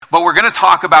But we're going to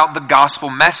talk about the gospel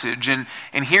message. And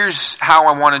here's how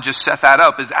I want to just set that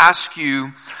up, is ask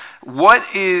you,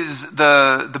 what is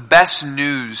the best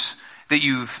news that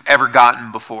you've ever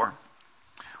gotten before?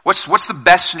 What's the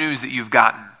best news that you've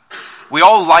gotten? We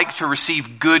all like to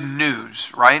receive good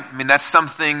news, right? I mean, that's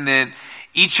something that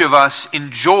each of us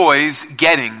enjoys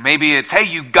getting. Maybe it's, hey,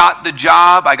 you got the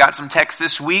job. I got some text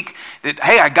this week that,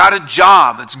 hey, I got a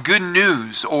job. That's good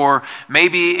news. Or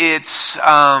maybe it's,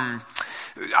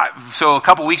 so a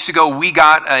couple weeks ago, we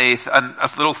got a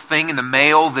little thing in the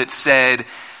mail that said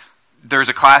there's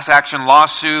a class action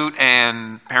lawsuit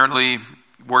and apparently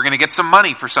we're going to get some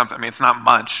money for something. I mean, it's not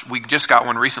much. We just got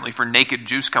one recently for Naked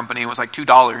Juice Company. It was like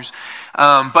 $2.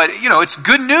 But, it's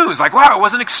good news. Like, wow, I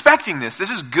wasn't expecting this. This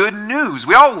is good news.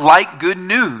 We all like good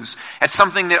news. It's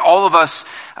something that all of us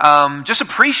just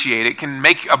appreciate. It can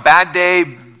make a bad day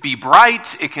be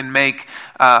bright. It can make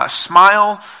a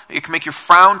smile. It can make your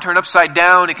frown turn upside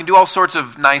down. It can do all sorts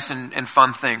of nice and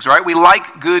fun things, right? We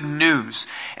like good news.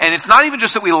 And it's not even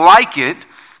just that we like it,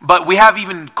 but we have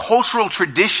even cultural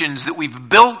traditions that we've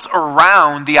built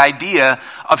around the idea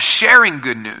of sharing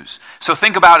good news. So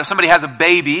think about if somebody has a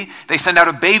baby, they send out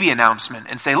a baby announcement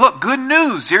and say, look, good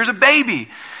news, here's a baby.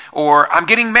 Or I'm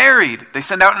getting married, they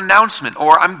send out an announcement.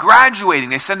 Or I'm graduating,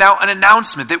 they send out an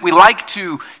announcement. That we like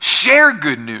to share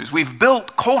good news. We've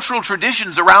built cultural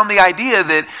traditions around the idea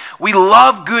that we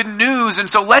love good news, and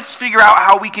so let's figure out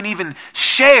how we can even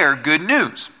share good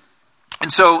news.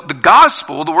 And so the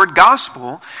gospel, the word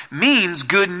gospel, means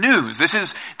good news. This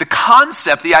is the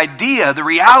concept, the idea, the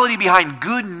reality behind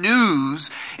good news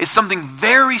is something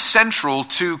very central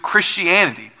to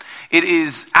Christianity. It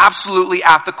is absolutely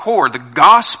at the core. The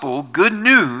gospel, good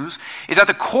news, is at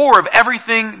the core of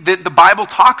everything that the Bible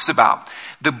talks about.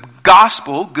 The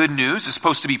gospel, good news, is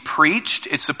supposed to be preached.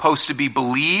 It's supposed to be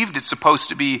believed. It's supposed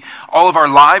to be all of our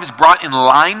lives brought in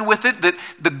line with it. That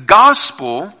the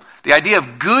gospel, the idea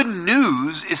of good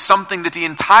news, is something that the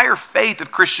entire faith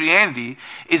of Christianity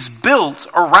is built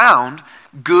around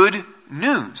good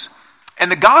news.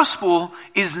 And the gospel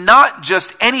is not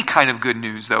just any kind of good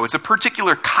news, though. It's a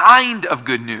particular kind of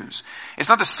good news. It's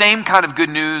not the same kind of good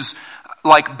news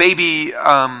like baby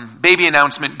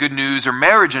announcement good news or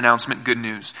marriage announcement good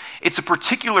news. It's a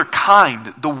particular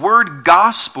kind. The word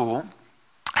gospel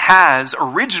has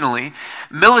originally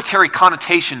military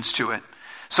connotations to it.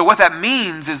 So what that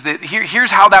means is that here's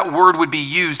how that word would be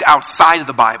used outside of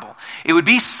the Bible. It would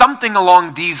be something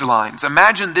along these lines.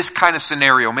 Imagine this kind of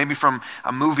scenario, maybe from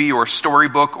a movie or a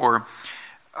storybook, or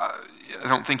I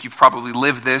don't think you've probably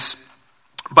lived this,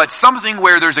 but something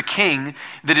where there's a king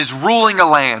that is ruling a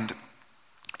land,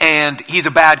 and he's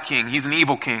a bad king, he's an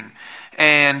evil king,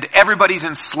 and everybody's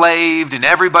enslaved, and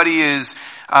everybody is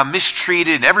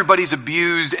mistreated, and everybody's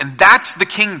abused, and that's the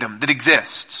kingdom that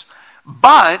exists.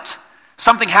 But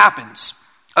something happens.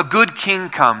 A good king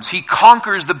comes. He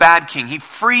conquers the bad king. He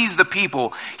frees the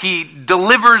people. He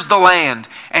delivers the land.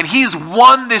 And he's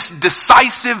won this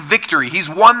decisive victory. He's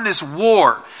won this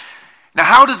war. Now,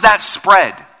 how does that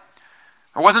spread?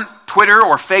 There wasn't Twitter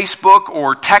or Facebook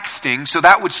or texting, so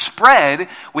that would spread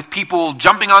with people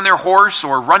jumping on their horse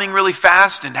or running really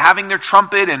fast and having their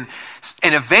trumpet and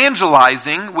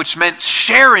evangelizing, which meant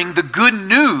sharing the good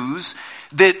news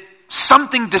that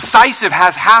something decisive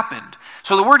has happened.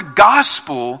 So the word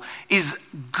gospel is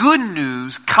good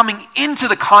news coming into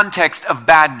the context of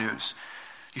bad news.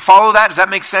 You follow that? Does that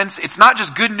make sense? It's not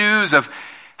just good news of,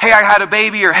 hey, I had a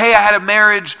baby, or hey, I had a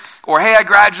marriage, or hey, I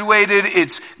graduated.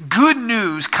 It's good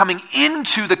news coming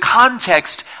into the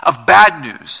context of bad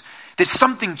news. That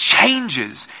something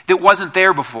changes that wasn't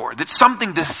there before. That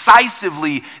something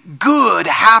decisively good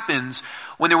happens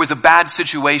when there was a bad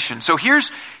situation. So here's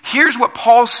what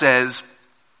Paul says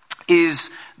is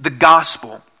the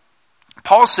gospel.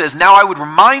 Paul says, now I would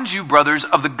remind you, brothers,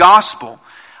 of the gospel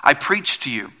I preached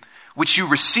to you, which you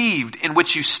received, in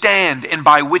which you stand, and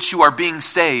by which you are being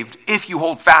saved, if you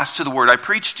hold fast to the word I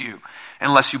preached to you,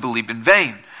 unless you believed in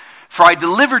vain. For I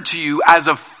delivered to you as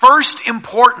of first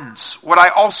importance what I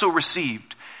also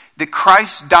received, that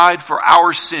Christ died for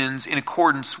our sins in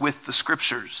accordance with the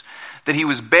Scriptures, that he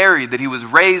was buried, that he was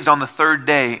raised on the third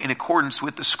day in accordance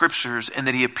with the Scriptures, and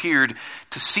that he appeared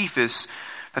to Cephas,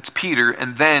 that's Peter,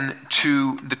 and then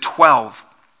to the 12.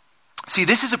 See,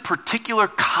 this is a particular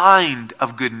kind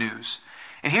of good news.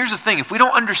 And here's the thing, if we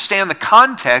don't understand the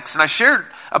context, and I shared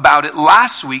about it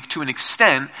last week to an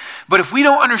extent, but if we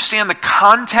don't understand the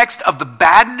context of the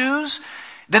bad news,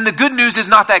 then the good news is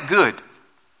not that good.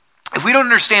 If we don't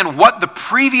understand what the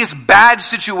previous bad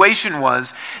situation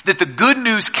was that the good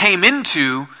news came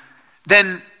into,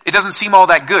 then it doesn't seem all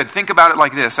that good. Think about it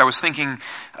like this. I was thinking,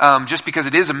 just because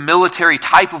it is a military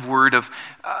type of word,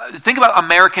 think about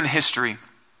American history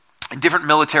and different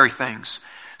military things.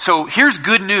 So here's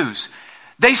good news.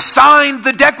 They signed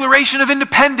the Declaration of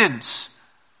Independence.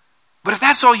 But if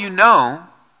that's all you know,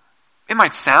 it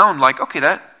might sound like, okay,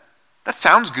 that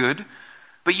sounds good,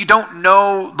 but you don't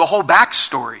know the whole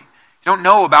backstory. You don't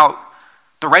know about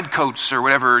the redcoats or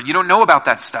whatever. You don't know about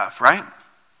that stuff, right?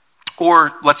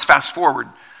 Or let's fast forward.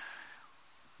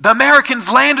 The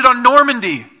Americans landed on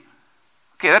Normandy.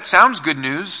 Okay, that sounds good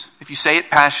news if you say it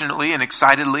passionately and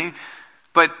excitedly.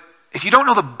 But if you don't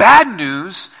know the bad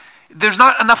news, there's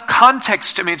not enough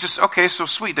context. I mean, it's just, okay, so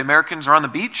sweet. The Americans are on the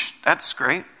beach. That's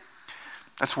great.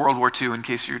 That's World War II, in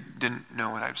case you didn't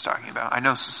know what I was talking about. I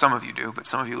know some of you do, but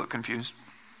some of you look confused.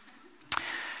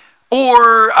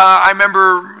 Or I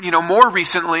remember, more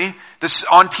recently, this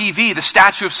on TV, the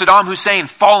statue of Saddam Hussein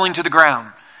falling to the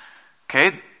ground.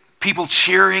 Okay, people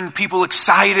cheering, people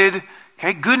excited.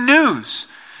 Okay, good news.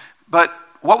 But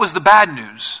what was the bad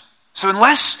news? So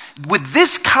unless, with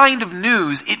this kind of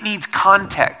news, it needs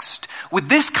context. With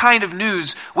this kind of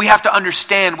news, we have to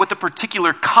understand what the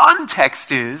particular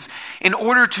context is in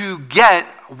order to get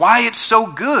why it's so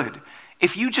good.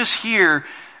 If you just hear,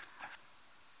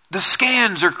 the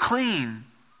scans are clean,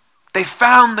 they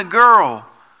found the girl.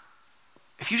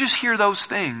 If you just hear those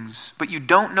things, but you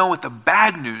don't know what the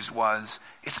bad news was,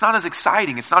 it's not as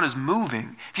exciting, it's not as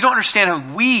moving. If you don't understand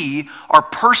how we are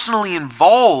personally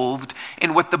involved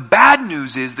in what the bad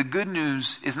news is, the good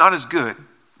news is not as good.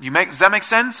 Does that make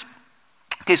sense?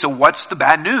 Okay, so what's the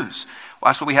bad news? Well,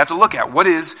 that's what we have to look at. What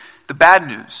is the bad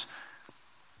news?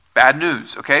 Bad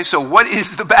news, okay? So what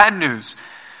is the bad news?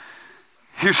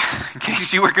 In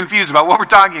case you were confused about what we're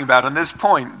talking about on this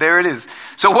point, there it is.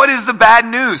 So what is the bad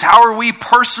news? How are we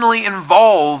personally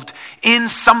involved in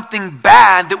something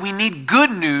bad that we need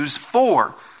good news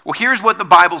for? Well, here's what the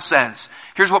Bible says.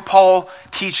 Here's what Paul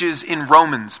teaches in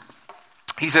Romans.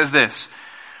 He says this,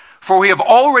 "For we have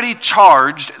already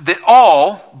charged that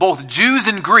all, both Jews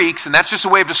and Greeks," and that's just a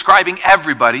way of describing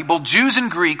everybody, "both Jews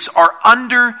and Greeks are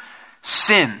under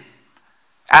sin,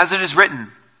 as it is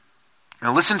written."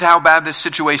 Now listen to how bad this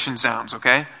situation sounds,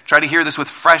 okay? Try to hear this with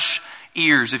fresh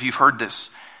ears if you've heard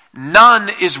this. "None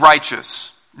is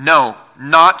righteous. No,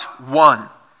 not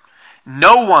one.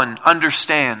 No one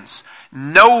understands.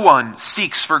 No one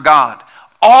seeks for God.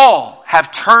 All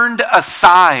have turned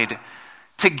aside.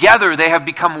 Together they have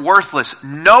become worthless.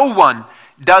 No one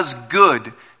does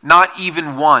good, not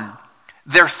even one.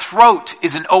 Their throat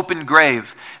is an open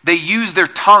grave. They use their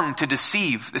tongue to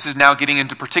deceive." This is now getting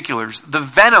into particulars. "The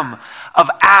venom of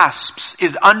asps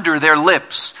is under their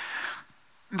lips.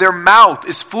 Their mouth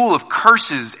is full of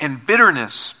curses and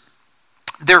bitterness.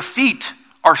 Their feet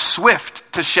are swift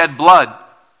to shed blood.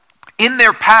 In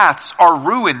their paths are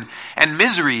ruin and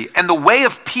misery, and the way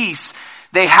of peace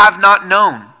they have not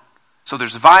known." So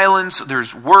there's violence,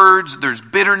 there's words, there's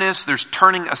bitterness, there's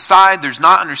turning aside, there's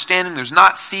not understanding, there's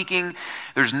not seeking,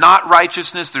 there's not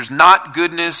righteousness, there's not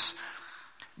goodness.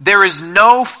 There is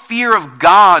no fear of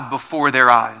God before their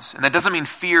eyes. And that doesn't mean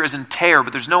fear as in terror,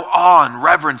 but there's no awe and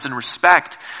reverence and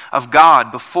respect of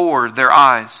God before their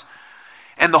eyes.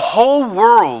 And the whole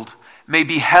world may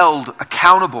be held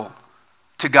accountable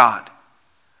to God.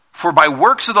 For by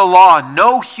works of the law,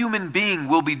 no human being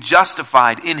will be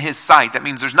justified in his sight. That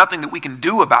means there's nothing that we can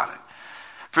do about it.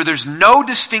 For there's no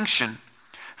distinction,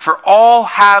 for all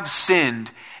have sinned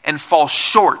and fall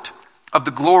short of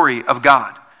the glory of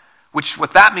God.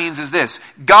 What that means is this: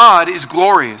 God is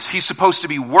glorious. He's supposed to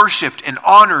be worshipped and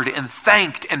honored and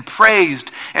thanked and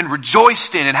praised and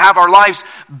rejoiced in and have our lives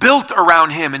built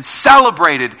around Him and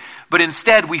celebrated. But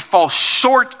instead we fall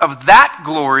short of that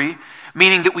glory,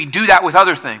 meaning that we do that with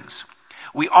other things.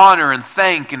 We honor and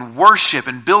thank and worship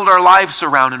and build our lives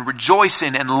around and rejoice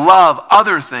in and love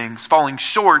other things, falling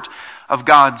short of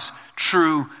God's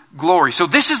true glory. So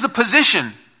this is the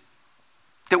position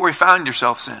that we find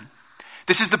ourselves in.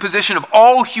 This is the position of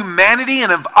all humanity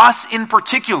and of us in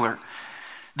particular,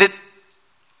 that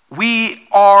we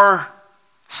are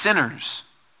sinners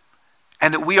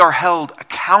and that we are held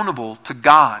accountable to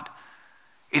God.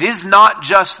 It is not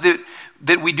just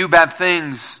that we do bad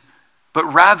things, but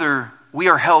rather we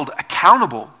are held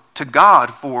accountable to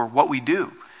God for what we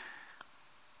do.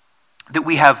 That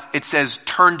we have, it says,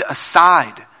 turned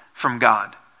aside from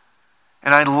God.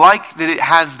 And I like that it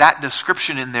has that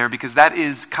description in there, because that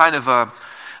is kind of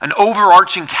an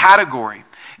overarching category,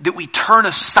 that we turn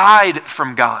aside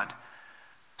from God.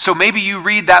 So maybe you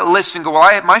read that list and go,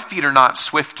 well, my feet are not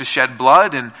swift to shed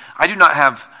blood, and I do not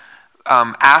have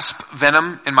asp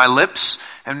venom in my lips,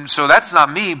 and so that's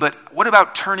not me. But what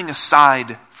about turning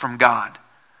aside from God,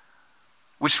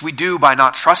 which we do by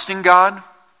not trusting God,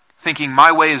 thinking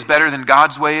my way is better than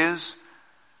God's way is.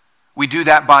 We do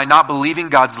that by not believing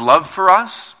God's love for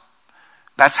us.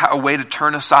 That's a way to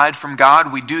turn aside from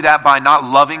God. We do that by not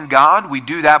loving God. We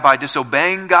do that by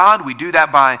disobeying God. We do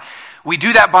that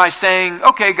by saying,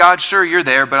 okay, God, sure, you're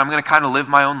there, but I'm going to kind of live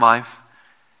my own life.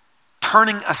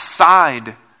 Turning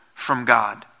aside from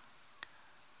God.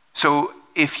 So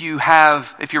if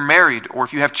you're married or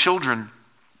if you have children,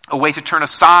 a way to turn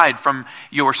aside from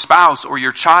your spouse or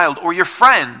your child or your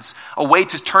friends, a way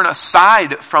to turn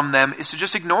aside from them is to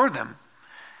just ignore them.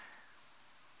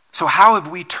 So how have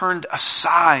we turned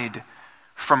aside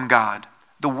from God?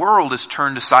 The world is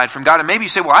turned aside from God. And maybe you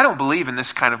say, well, I don't believe in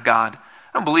this kind of God.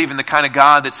 I don't believe in the kind of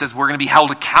God that says we're going to be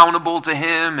held accountable to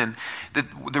Him and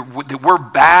that we're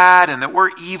bad and that we're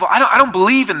evil. I don't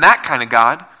believe in that kind of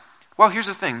God. Well, here's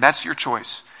the thing. That's your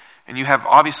choice. And you have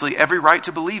obviously every right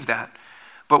to believe that.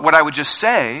 But what I would just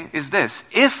say is this.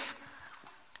 If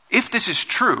this is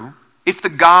true, if the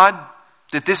God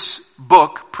that this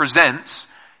book presents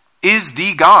is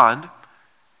the God,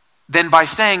 then by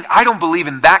saying, I don't believe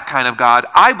in that kind of God,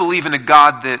 I believe in a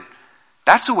God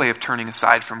that's a way of turning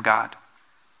aside from God.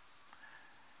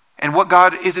 And what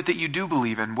God is it that you do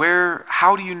believe in?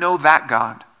 How do you know that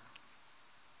God?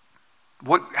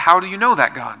 How do you know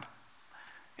that God?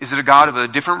 Is it a God of a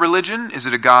different religion? Is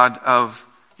it a God of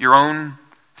your own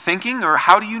thinking? Or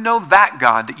how do you know that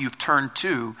God that you've turned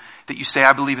to, that you say,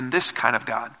 I believe in this kind of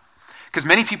God? Because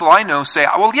many people I know say,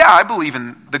 well, yeah, I believe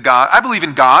in God. I believe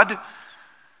in God.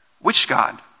 Which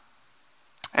God?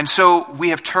 And so we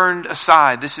have turned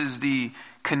aside. This is the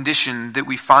condition that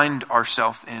we find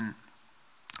ourselves in.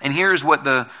 And here's what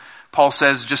Paul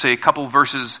says just a couple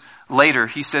verses later.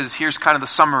 He says, here's kind of the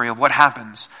summary of what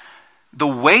happens. The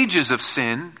wages of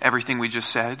sin, everything we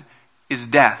just said, is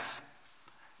death.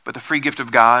 But the free gift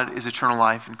of God is eternal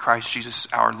life in Christ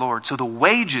Jesus our Lord. So the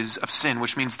wages of sin,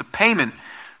 which means the payment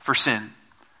for sin,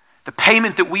 the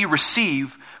payment that we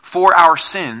receive for our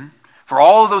sin, for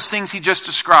all of those things he just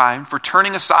described, for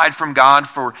turning aside from God,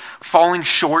 for falling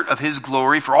short of His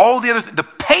glory, for all the other the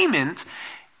payment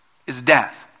is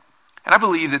death. And I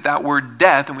believe that word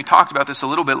death, and we talked about this a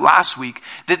little bit last week,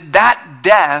 that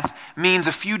death means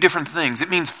a few different things. It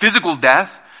means physical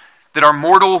death, that our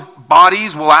mortal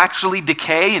bodies will actually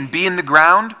decay and be in the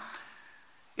ground.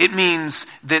 It means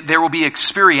that there will be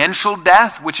experiential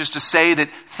death, which is to say that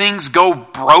things go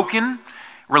broken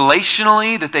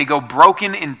relationally, that they go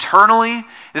broken internally,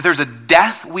 that there's a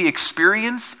death we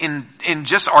experience in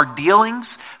just our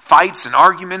dealings, fights and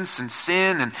arguments and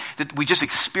sin, and that we just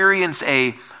experience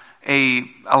a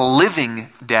living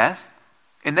death.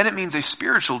 And then it means a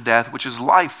spiritual death, which is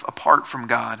life apart from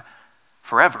God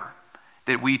forever.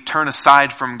 That we turn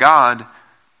aside from God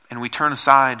and we turn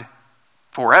aside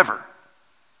forever.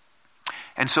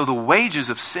 And so the wages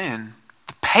of sin,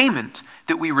 the payment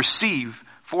that we receive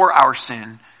for our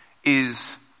sin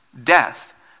is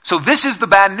death. So this is the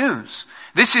bad news.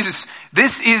 This is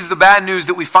the bad news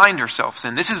that we find ourselves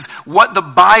in. This is what the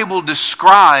Bible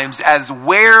describes as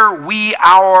where we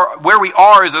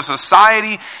are as a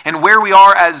society and where we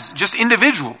are as just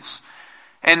individuals.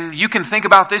 And you can think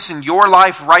about this in your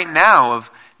life right now of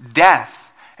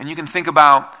death. And you can think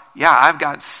about, yeah, I've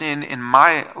got sin in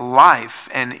my life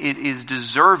and it is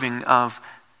deserving of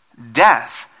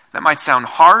death. That might sound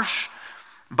harsh,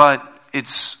 but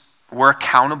we're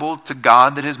accountable to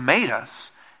God that has made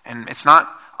us. And it's not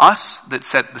us that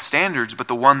set the standards, but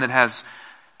the one that has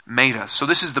made us. So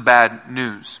this is the bad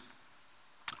news.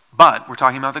 But we're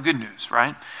talking about the good news,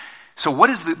 right? So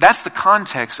that's the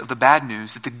context of the bad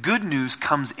news that the good news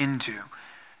comes into.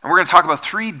 And we're going to talk about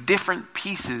 3 different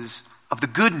pieces of the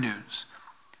good news.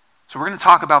 So we're going to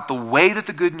talk about the way that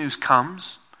the good news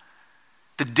comes,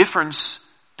 the difference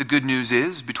the good news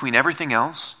is between everything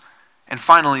else, and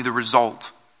finally the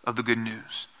result of the good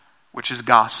news, which is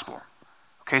gospel.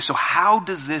 Okay, so how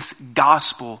does this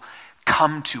gospel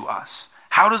come to us?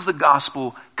 How does the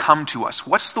gospel come to us?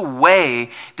 What's the way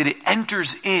that it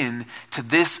enters in to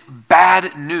this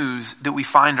bad news that we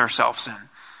find ourselves in?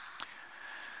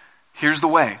 Here's the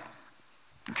way,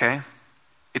 okay?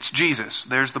 It's Jesus.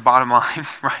 There's the bottom line,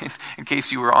 right? In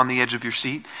case you were on the edge of your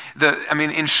seat.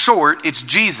 In short, it's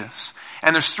Jesus.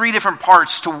 And there's 3 different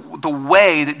parts to the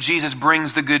way that Jesus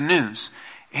brings the good news.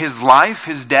 His life,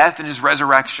 His death, and His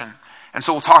resurrection. And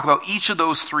so we'll talk about each of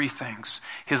those 3 things.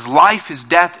 His life, His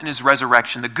death, and His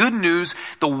resurrection. The good news,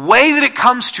 the way that it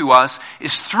comes to us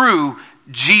is through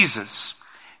Jesus.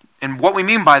 And what we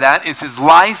mean by that is His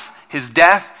life, His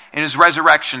death, and His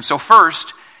resurrection. So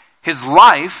first, His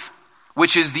life,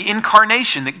 which is the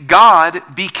incarnation, that God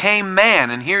became man.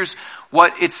 And here's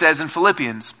what it says in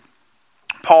Philippians.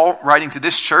 Paul, writing to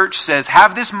this church, says,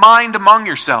 "Have this mind among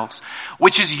yourselves,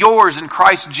 which is yours in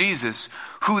Christ Jesus,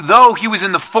 who though he was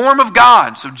in the form of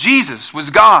God," so Jesus was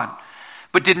God,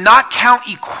 "but did not count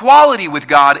equality with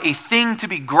God a thing to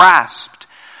be grasped,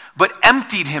 but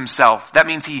emptied himself." That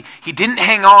means he didn't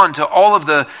hang on to all of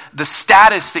the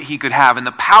status that he could have and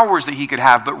the powers that he could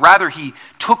have, but rather he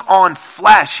took on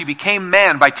flesh. He became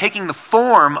man by taking the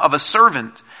form of a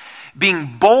servant,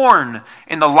 being born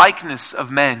in the likeness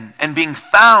of men, and being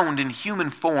found in human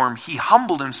form. He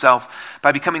humbled himself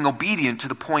by becoming obedient to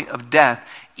the point of death,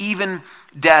 even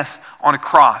death on a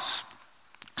cross.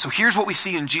 So here's what we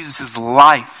see in Jesus'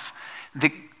 life.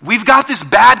 We've got this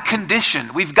bad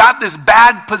condition. We've got this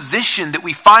bad position that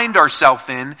we find ourselves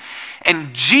in.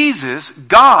 And Jesus,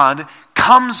 God,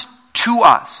 comes to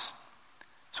us.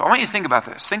 So I want you to think about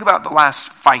this. Think about the last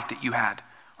fight that you had,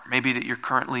 or maybe that you're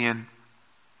currently in.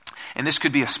 And this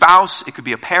could be a spouse, it could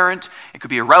be a parent, it could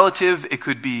be a relative, it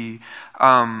could be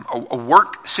a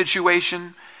work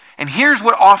situation. And here's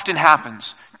what often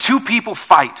happens. Two people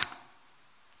fight.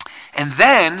 And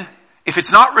then, if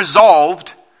it's not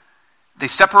resolved, they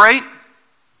separate.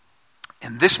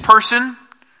 And this person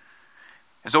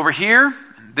is over here,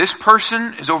 and this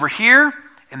person is over here,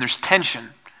 and there's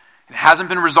tension. It hasn't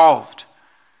been resolved.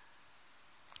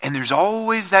 And there's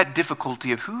always that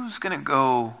difficulty of who's going to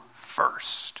go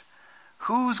first.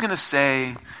 Who's going to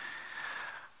say,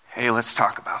 "Hey, let's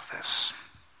talk about this"?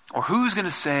 Or who's going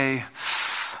to say,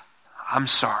 "I'm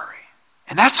sorry"?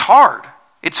 And that's hard.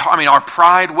 Our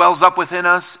pride wells up within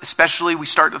us, especially we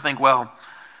start to think, well,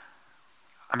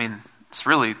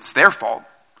 it's their fault.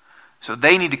 So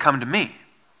they need to come to me.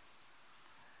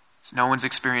 So no one's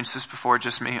experienced this before,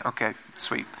 just me? Okay,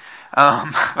 sweet.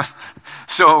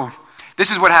 So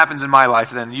this is what happens in my life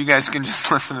then. You guys can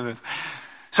just listen to this.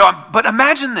 But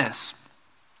imagine this.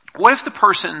 What if the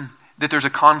person that there's a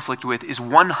conflict with is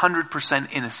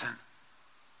 100% innocent?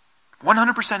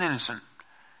 100% innocent.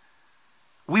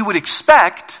 We would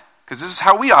expect, because this is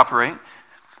how we operate,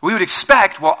 we would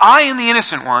expect, well, I am the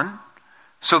innocent one,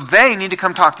 so they need to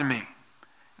come talk to me.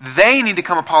 They need to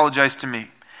come apologize to me.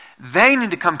 They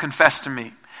need to come confess to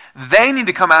me. They need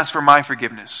to come ask for my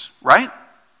forgiveness, right?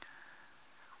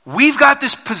 We've got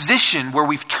this position where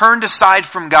we've turned aside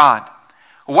from God.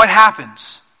 What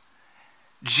happens?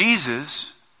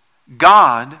 Jesus,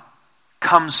 God,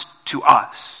 comes to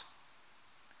us.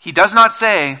 He does not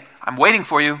say, "I'm waiting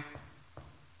for you."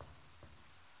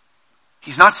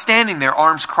 He's not standing there,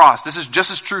 arms crossed. This is just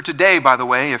as true today, by the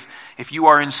way, if you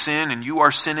are in sin and you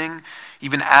are sinning,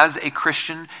 even as a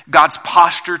Christian, God's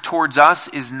posture towards us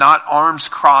is not arms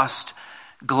crossed,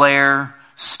 glare,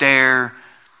 stare,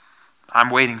 "I'm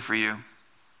waiting for you."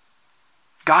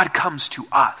 God comes to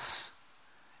us.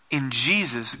 In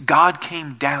Jesus, God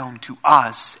came down to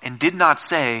us and did not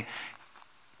say,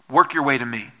 "Work your way to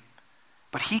me."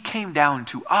 But he came down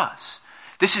to us.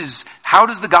 How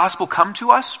does the gospel come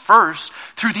to us? First,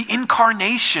 through the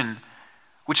incarnation,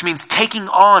 which means taking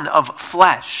on of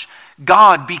flesh.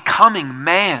 God becoming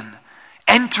man,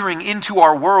 entering into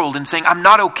our world and saying, "I'm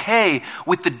not okay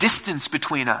with the distance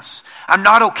between us. I'm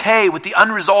not okay with the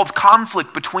unresolved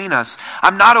conflict between us.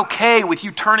 I'm not okay with you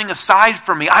turning aside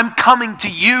from me. I'm coming to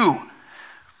you."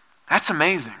 That's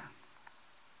amazing.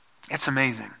 It's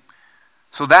amazing.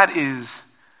 So that is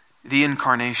the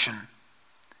incarnation.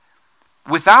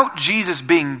 Without Jesus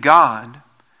being God,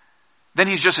 then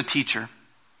he's just a teacher.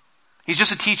 He's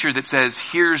just a teacher that says,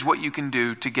 here's what you can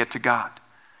do to get to God.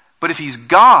 But if he's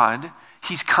God,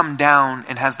 he's come down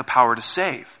and has the power to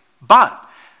save. But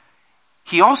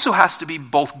he also has to be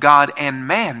both God and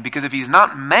man, because if he's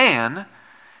not man,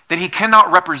 then he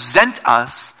cannot represent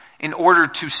us in order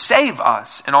to save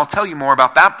us. And I'll tell you more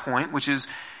about that point, which is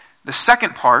the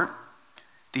second part,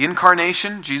 the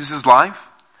incarnation, Jesus' life,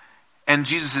 and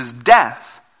Jesus'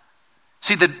 death.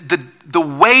 See, the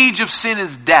wage of sin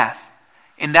is death,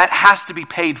 and that has to be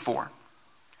paid for.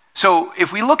 So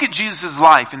if we look at Jesus'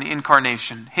 life in the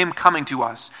incarnation, him coming to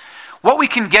us, what we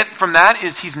can get from that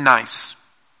is he's nice.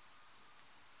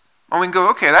 And we can go,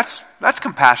 okay, that's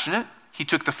compassionate. He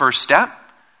took the first step.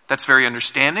 That's very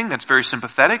understanding. That's very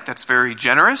sympathetic. That's very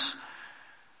generous.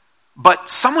 But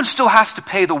someone still has to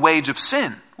pay the wage of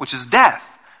sin, which is death.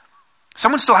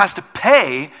 Someone still has to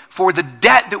pay for the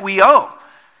debt that we owe.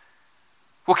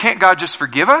 Well, can't God just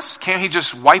forgive us? Can't he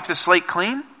just wipe the slate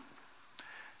clean?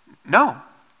 No.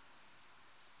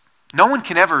 No one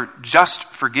can ever just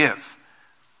forgive.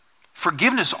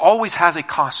 Forgiveness always has a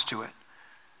cost to it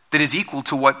that is equal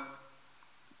to what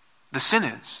the sin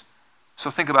is. So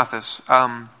think about this.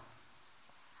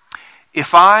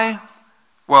 If I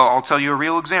Well, I'll tell you a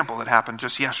real example that happened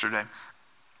just yesterday.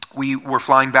 We were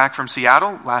flying back from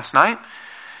Seattle last night,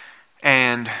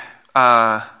 and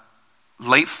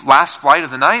last flight of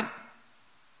the night,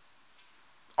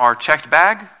 our checked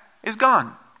bag is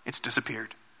gone. It's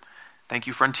disappeared. Thank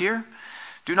you, Frontier.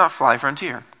 Do not fly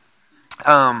Frontier.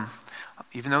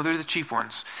 Even though they're the cheap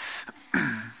ones.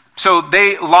 So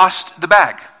they lost the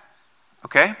bag.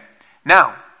 Okay?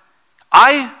 Now,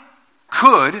 I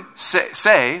could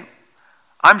say,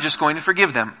 I'm just going to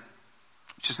forgive them.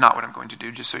 Which is not what I'm going to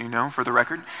do, just so you know, for the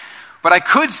record. But I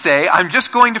could say, I'm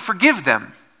just going to forgive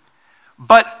them.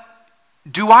 But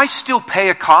do I still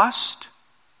pay a cost?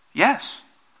 Yes.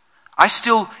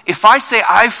 If I say,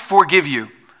 I forgive you,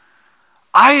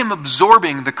 I am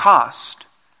absorbing the cost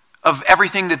of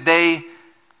everything that they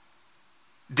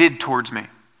did towards me.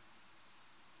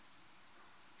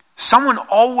 Someone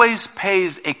always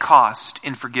pays a cost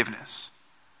in forgiveness.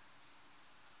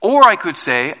 Or I could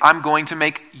say, I'm going to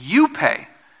make you pay.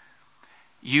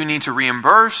 You need to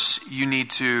reimburse, you need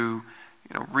to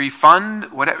refund,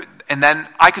 whatever. And then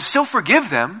I could still forgive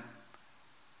them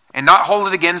and not hold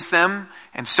it against them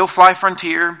and still fly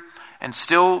Frontier and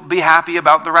still be happy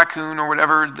about the raccoon or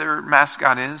whatever their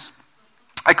mascot is.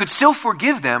 I could still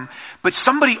forgive them, but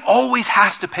somebody always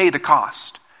has to pay the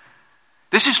cost.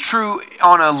 This is true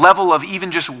on a level of even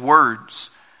just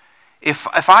words. If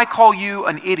I call you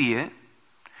an idiot,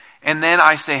 and then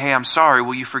I say, hey, I'm sorry,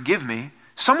 will you forgive me?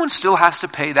 Someone still has to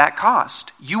pay that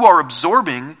cost. You are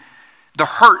absorbing the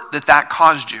hurt that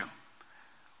caused you.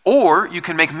 Or you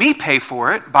can make me pay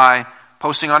for it by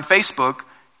posting on Facebook,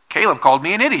 Caleb called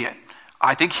me an idiot.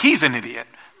 I think he's an idiot,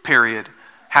 period.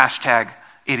 Hashtag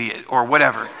idiot or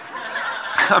whatever.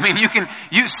 I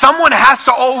mean, someone has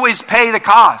to always pay the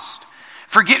cost.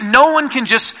 No one can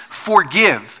just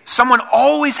forgive. Someone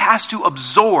always has to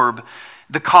absorb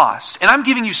the cost. And I'm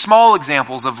giving you small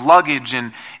examples of luggage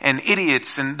and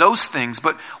idiots and those things.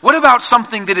 But what about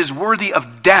something that is worthy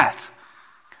of death?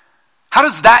 How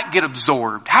does that get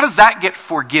absorbed? How does that get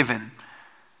forgiven?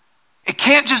 It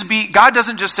can't just be, God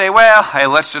doesn't just say, well, hey,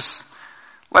 let's just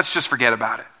forget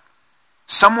about it.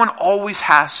 Someone always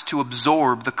has to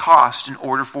absorb the cost in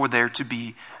order for there to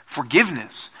be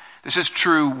forgiveness. This is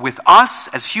true with us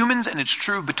as humans, and it's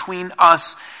true between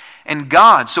us and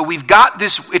God. So we've got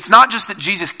this, it's not just that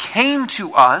Jesus came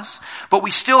to us, but we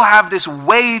still have this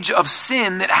wage of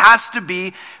sin that has to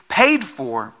be paid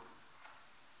for.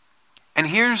 And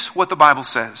here's what the Bible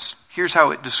says. Here's how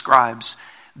it describes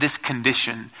this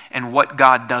condition and what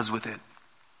God does with it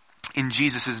in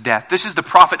Jesus' death. This is the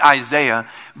prophet Isaiah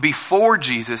before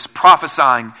Jesus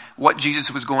prophesying what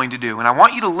Jesus was going to do. And I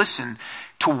want you to listen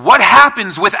to what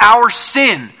happens with our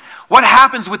sin. What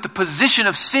happens with the position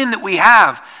of sin that we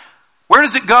have? Where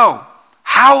does it go?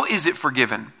 How is it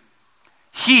forgiven?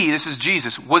 He, this is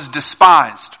Jesus, was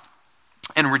despised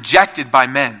and rejected by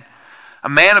men, a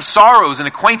man of sorrows and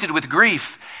acquainted with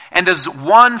grief, and as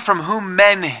one from whom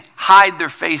men hide their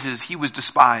faces, he was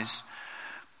despised,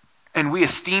 and we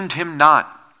esteemed him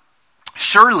not.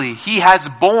 Surely he has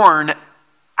borne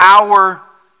our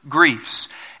griefs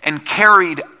and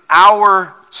carried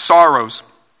our sorrows,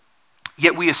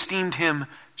 yet we esteemed him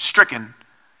stricken,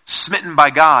 smitten by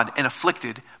God, and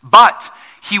afflicted. But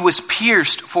he was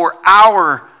pierced for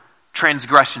our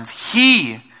transgressions.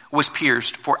 He was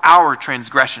pierced for our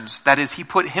transgressions. That is, he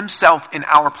put himself in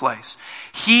our place.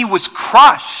 He was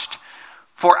crushed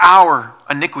for our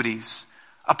iniquities.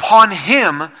 Upon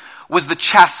him was the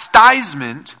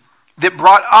chastisement that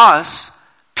brought us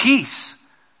peace.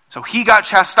 So he got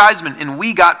chastisement and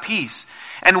we got peace.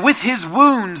 And with his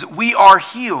wounds we are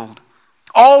healed.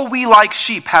 All we like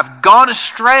sheep have gone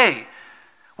astray.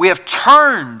 We have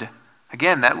turned,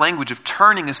 again, that language of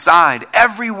turning aside,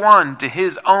 everyone to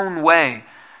his own way.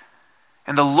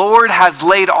 And the Lord has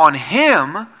laid on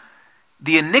him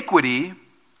the iniquity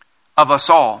of us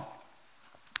all.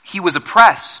 He was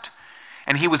oppressed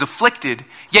and he was afflicted,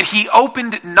 yet he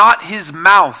opened not his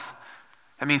mouth.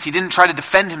 That means he didn't try to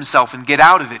defend himself and get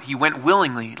out of it. He went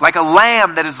willingly, like a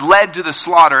lamb that is led to the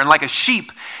slaughter, and like a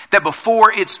sheep that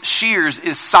before its shears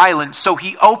is silent. So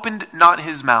he opened not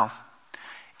his mouth.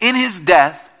 In his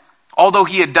death, although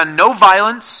he had done no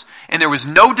violence, and there was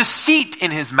no deceit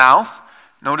in his mouth,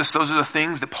 notice those are the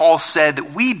things that Paul said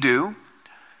that we do,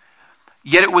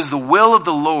 yet it was the will of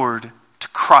the Lord to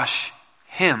crush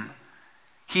him.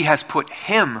 He has put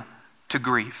him to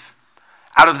grief.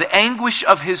 Out of the anguish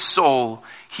of his soul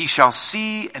he shall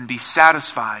see and be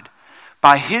satisfied.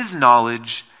 By his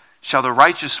knowledge shall the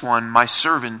righteous one, my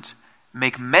servant,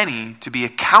 make many to be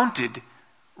accounted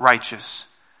righteous,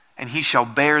 and he shall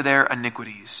bear their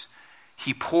iniquities.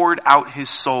 He poured out his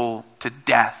soul to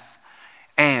death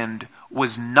and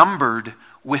was numbered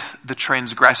with the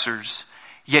transgressors.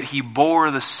 Yet he bore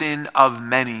the sin of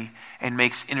many and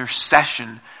makes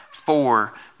intercession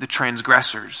for the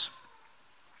transgressors.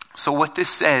 So what this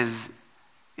says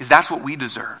is that's what we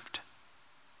deserved.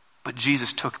 But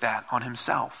Jesus took that on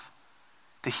himself.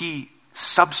 That he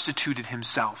substituted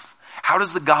himself. How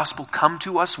does the gospel come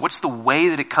to us? What's the way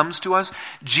that it comes to us?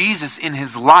 Jesus in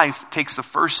his life takes the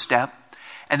first step,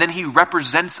 and then he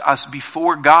represents us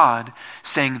before God,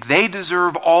 saying they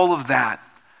deserve all of that,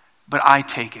 but I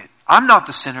take it. I'm not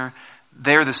the sinner,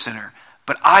 they're the sinner,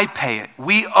 but I pay it.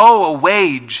 We owe a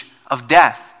wage of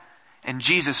death, and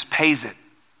Jesus pays it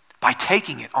by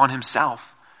taking it on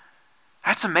himself.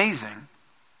 That's amazing.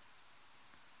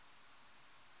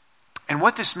 And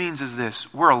what this means is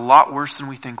this: we're a lot worse than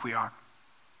we think we are.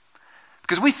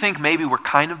 Because we think maybe we're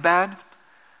kind of bad,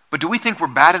 but do we think we're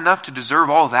bad enough to deserve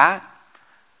all that?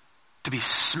 To be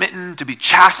smitten, to be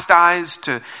chastised,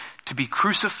 to be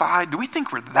crucified? Do we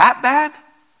think we're that bad?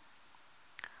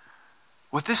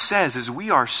 What this says is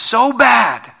we are so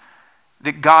bad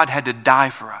that God had to die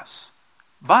for us.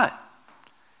 But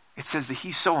it says that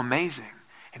he's so amazing,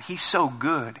 and he's so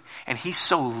good, and he's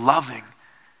so loving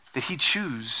that he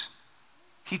chose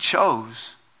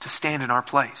to stand in our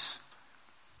place.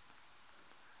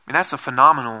 I mean, that's a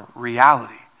phenomenal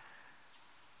reality.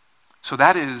 So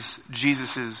that is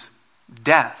Jesus'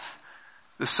 death,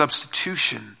 the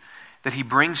substitution that he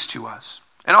brings to us.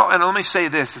 And let me say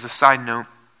this as a side note.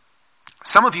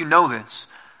 Some of you know this.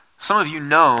 Some of you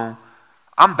know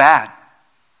I'm bad,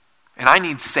 and I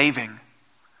need saving.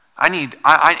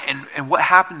 And what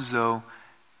happens though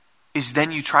is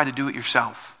then you try to do it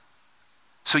yourself.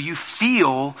 So you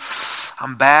feel,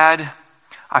 I'm bad.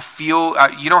 I feel,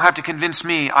 you don't have to convince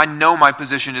me. I know my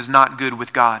position is not good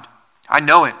with God. I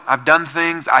know it. I've done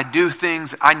things. I do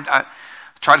things. I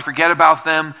try to forget about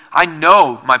them. I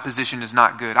know my position is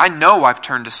not good. I know I've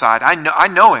turned aside. I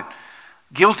know it.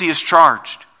 Guilty as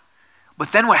charged.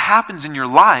 But then what happens in your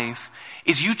life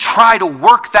is you try to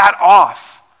work that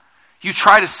off. You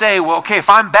try to say, well, okay, if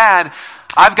I'm bad,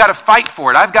 I've got to fight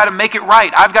for it. I've got to make it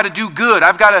right. I've got to do good.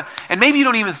 And maybe you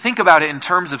don't even think about it in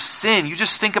terms of sin. You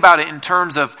just think about it in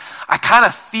terms of, I kind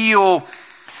of feel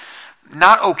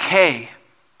not okay.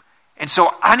 And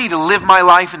so I need to live my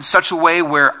life in such a way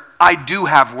where I do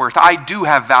have worth. I do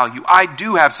have value. I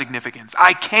do have significance.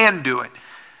 I can do it.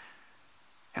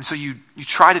 And so you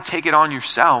try to take it on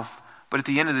yourself, but at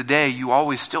the end of the day, you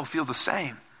always still feel the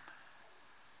same.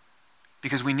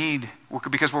 Because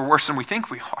we're worse than we think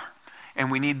we are.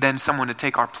 And we need then someone to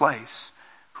take our place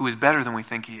who is better than we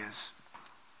think he is.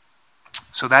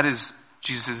 So that is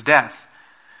Jesus' death.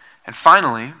 And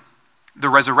finally, the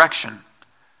resurrection.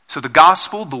 So the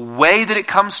gospel, the way that it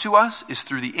comes to us is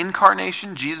through the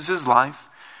incarnation, Jesus' life,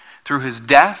 through his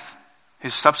death,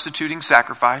 his substituting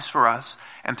sacrifice for us,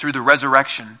 and through the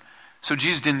resurrection. So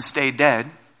Jesus didn't stay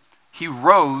dead. He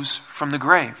rose from the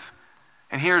grave.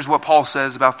 And here's what Paul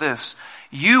says about this.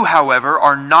 You, however,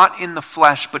 are not in the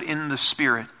flesh, but in the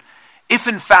Spirit, if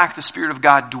in fact the Spirit of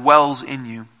God dwells in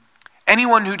you.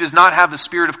 Anyone who does not have the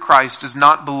Spirit of Christ does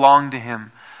not belong to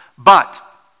him. But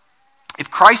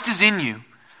if Christ is in you,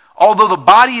 although the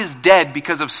body is dead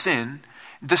because of sin,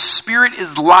 the Spirit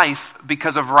is life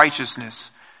because of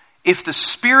righteousness. If the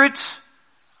Spirit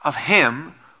of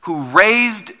him who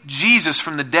raised Jesus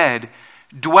from the dead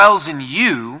dwells in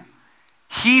you,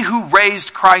 he who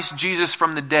raised Christ Jesus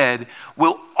from the dead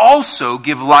will also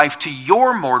give life to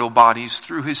your mortal bodies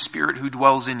through his Spirit who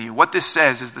dwells in you. What this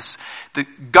says is this: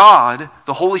 that God,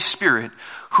 the Holy Spirit,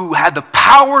 who had the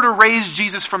power to raise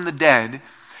Jesus from the dead,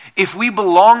 if we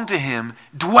belong to him,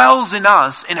 dwells in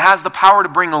us and has the power to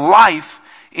bring life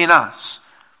in us.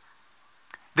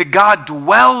 That God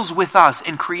dwells with us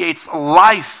and creates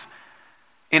life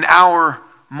in our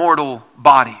mortal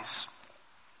bodies.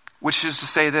 Which is to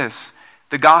say this: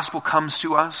 the gospel comes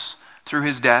to us through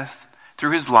his death,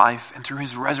 through his life, and through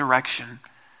his resurrection.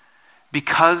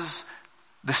 Because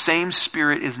the same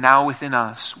Spirit is now within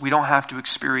us, we don't have to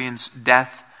experience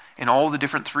death in all the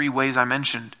different three ways I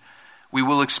mentioned. We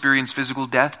will experience physical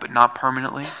death, but not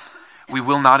permanently. We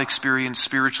will not experience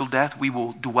spiritual death. We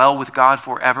will dwell with God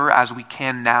forever as we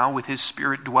can now with his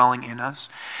Spirit dwelling in us.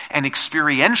 And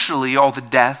experientially, all the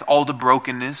death, all the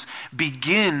brokenness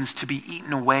begins to be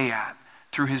eaten away at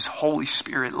through his Holy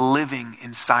Spirit living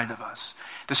inside of us.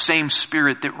 The same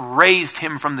Spirit that raised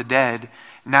him from the dead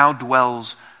now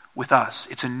dwells with us.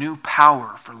 It's a new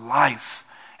power for life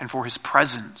and for his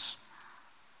presence.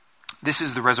 This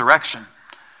is the resurrection.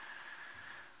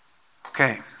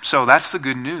 Okay, so that's the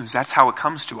good news. That's how it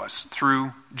comes to us,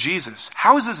 through Jesus.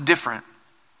 How is this different?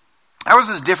 How is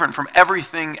this different from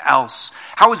everything else?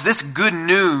 How is this good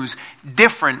news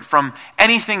different from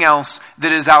anything else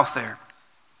that is out there?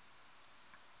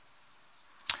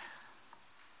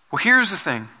 Well, here's the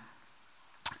thing.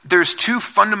 There's two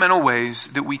fundamental ways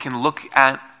that we can look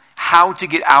at how to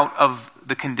get out of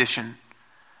the condition.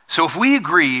 So if we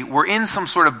agree we're in some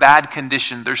sort of bad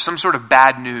condition, there's some sort of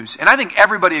bad news, and I think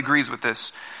everybody agrees with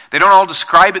this. They don't all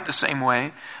describe it the same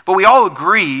way, but we all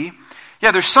agree,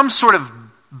 there's some sort of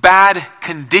bad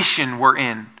condition we're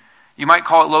in. You might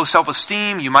call it low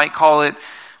self-esteem, you might call it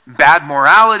bad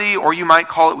morality, or you might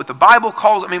call it what the Bible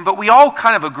calls, but we all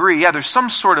kind of agree, there's some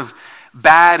sort of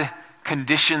bad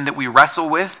condition that we wrestle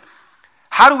with.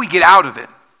 How do we get out of it?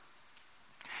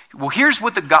 Well, here's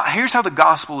how the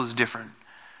gospel is different.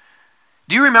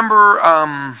 Do you remember,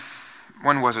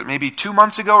 when was it? Maybe 2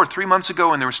 months ago or 3 months ago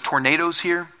when there was tornadoes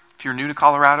here? If you're new to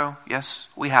Colorado, yes,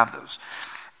 we have those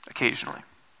occasionally.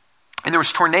 And there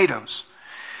was tornadoes.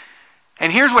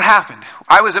 And here's what happened.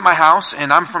 I was at my house,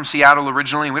 and I'm from Seattle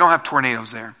originally, and we don't have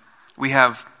tornadoes there. We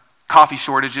have coffee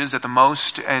shortages at the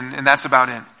most, and that's about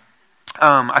it.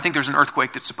 I think there's an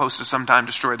earthquake that's supposed to sometime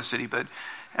destroy the city, but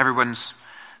everyone's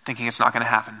thinking it's not going to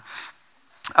happen.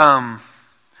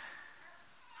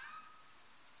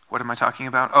 What am I talking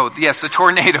about? Oh, yes, the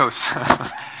tornadoes.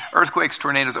 Earthquakes,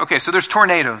 tornadoes. Okay, so there's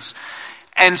tornadoes.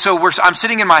 And so I'm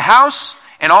sitting in my house,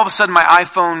 and all of a sudden my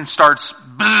iPhone starts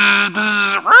bzz,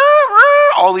 bzz,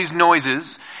 all these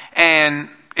noises, and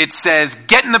it says,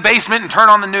 get in the basement and turn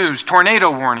on the news,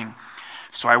 tornado warning.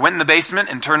 So I went in the basement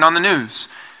and turned on the news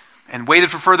and waited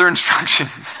for further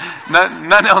instructions.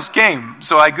 None else came.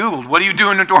 So I Googled, what do you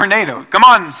do in a tornado? Come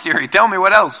on, Siri, tell me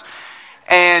what else.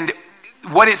 And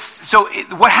what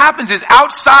happens is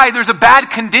outside there's a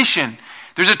bad condition.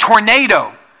 There's a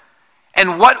tornado.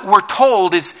 And what we're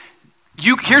told is,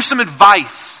 here's some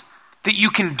advice that you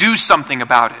can do something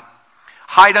about it.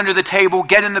 Hide under the table,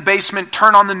 get in the basement,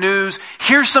 turn on the news.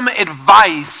 Here's some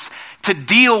advice to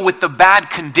deal with the bad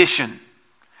condition.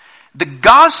 The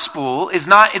gospel is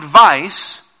not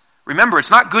advice. Remember,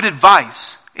 it's not good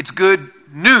advice. It's good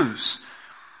news.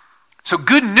 So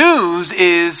good news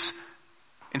is,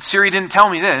 and Siri didn't tell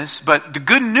me this, but the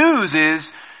good news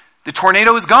is the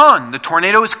tornado is gone. The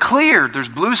tornado is cleared. There's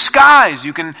blue skies.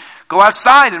 You can go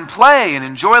outside and play and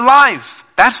enjoy life.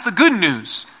 That's the good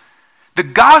news. The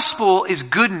gospel is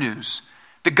good news.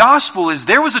 The gospel is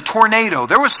there was a tornado.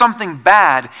 There was something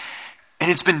bad, and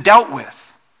it's been dealt with.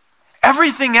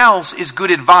 Everything else is good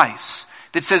advice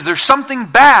that says there's something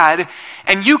bad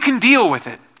and you can deal with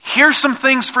it. Here's some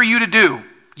things for you to do.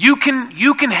 You can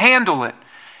handle it.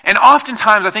 And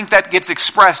oftentimes I think that gets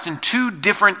expressed in two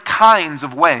different kinds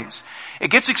of ways.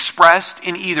 It gets expressed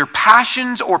in either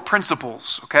passions or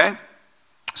principles, okay?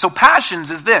 So passions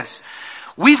is this.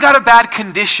 We've got a bad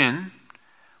condition,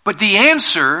 but the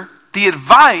answer, the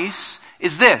advice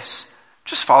is this.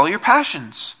 Just follow your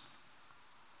passions.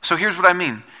 So here's what I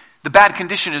mean. The bad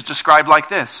condition is described like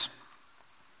this.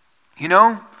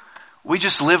 We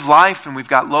just live life and we've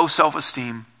got low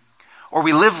self-esteem. Or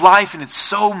we live life and it's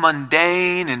so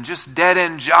mundane and just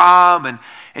dead-end job and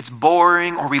it's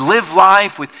boring. Or we live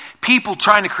life with people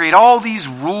trying to create all these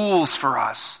rules for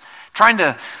us.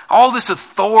 All this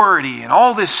authority and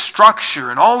all this structure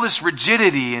and all this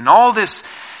rigidity and all this,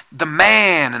 the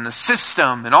man and the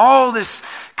system and all this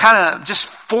kind of just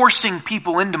forcing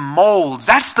people into molds.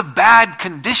 That's the bad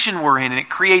condition we're in, and it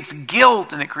creates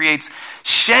guilt and it creates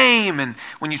shame, and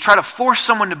when you try to force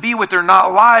someone to be what they're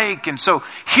not like. And so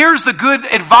here's the good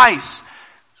advice.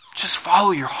 Just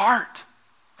follow your heart.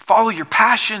 Follow your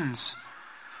passions.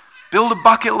 Build a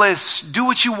bucket list. Do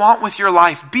what you want with your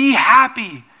life. Be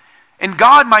happy. And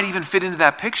God might even fit into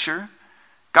that picture.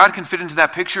 God can fit into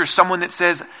that picture as someone that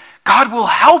says, God will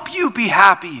help you be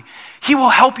happy. He will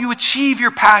help you achieve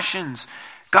your passions.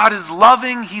 God is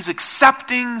loving. He's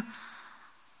accepting.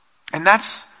 And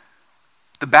that's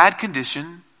the bad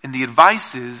condition. And the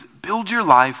advice is, build your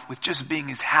life with just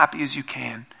being as happy as you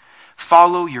can.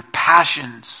 Follow your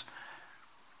passions.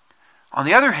 On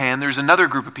the other hand, there's another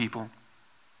group of people.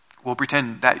 We'll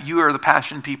pretend that you are the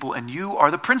passion people and you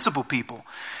are the principle people.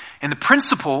 And the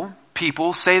principle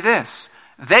people say this.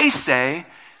 They say,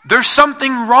 there's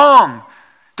something wrong.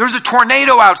 There's a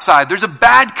tornado outside. There's a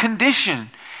bad condition.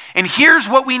 And here's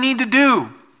what we need to do.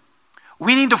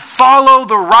 We need to follow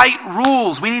the right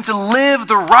rules. We need to live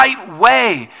the right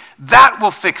way. That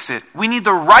will fix it. We need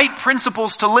the right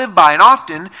principles to live by. And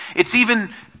often, it's even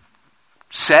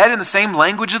said in the same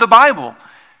language of the Bible.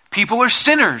 People are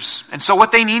sinners. And so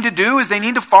what they need to do is they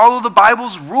need to follow the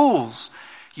Bible's rules.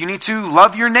 You need to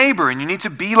love your neighbor, and you need to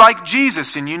be like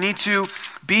Jesus, and you need to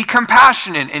be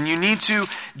compassionate, and you need to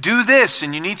do this,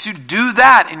 and you need to do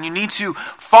that, and you need to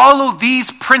follow these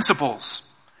principles.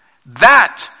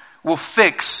 That will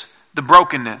fix the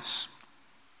brokenness.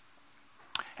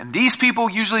 And these people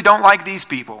usually don't like these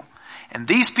people. And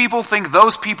these people think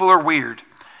those people are weird.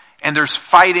 And there's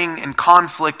fighting and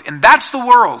conflict, and that's the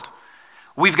world.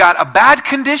 We've got a bad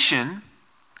condition,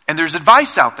 and there's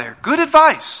advice out there, good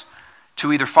advice,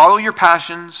 to either follow your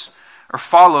passions or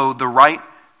follow the right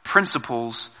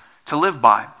principles to live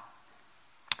by.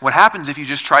 What happens if you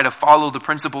just try to follow the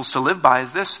principles to live by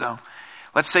is this, though.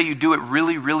 Let's say you do it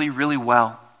really, really, really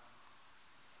well.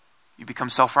 You become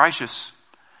self-righteous.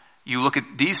 You look at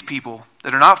these people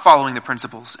that are not following the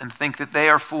principles and think that they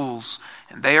are fools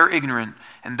and they are ignorant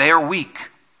and they are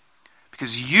weak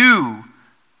because you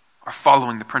are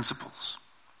following the principles.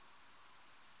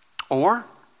 Or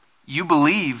you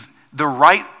believe the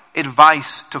right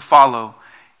advice to follow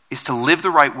is to live the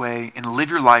right way and live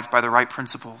your life by the right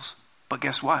principles. But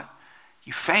guess what?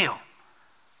 You fail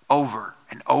over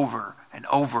and over and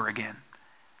over again.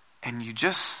 And you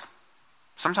just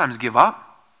sometimes give up.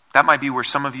 That might be where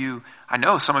some of you, I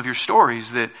know some of your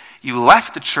stories, that you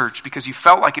left the church because you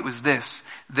felt like it was this.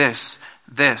 And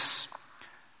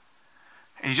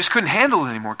you just couldn't handle it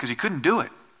anymore because you couldn't do it.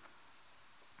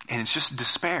 And it's just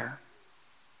despair.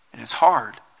 And it's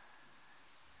hard.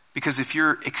 Because if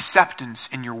your acceptance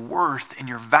and your worth and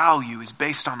your value is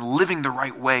based on living the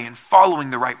right way and following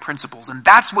the right principles, and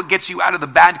that's what gets you out of the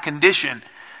bad condition,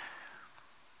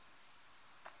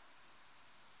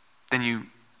 then you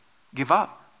give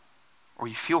up. Or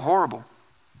you feel horrible.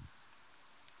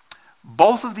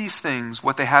 Both of these things,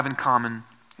 what they have in common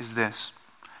is this.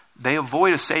 They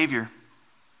avoid a Savior.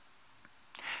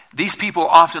 These people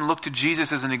often look to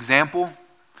Jesus as an example.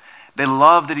 They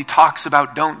love that he talks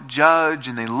about don't judge,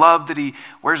 and they love that he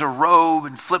wears a robe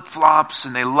and flip-flops,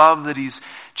 and they love that he's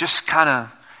just kind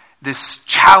of this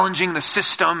challenging the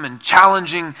system and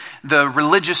challenging the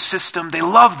religious system. They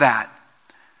love that.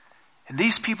 And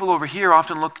these people over here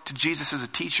often look to Jesus as a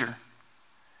teacher.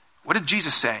 What did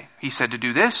Jesus say? He said to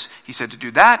do this. He said to do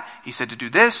that. He said to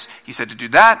do this. He said to do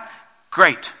that.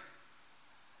 Great.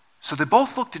 So they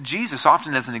both look to Jesus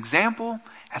often as an example,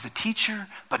 as a teacher,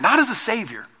 but not as a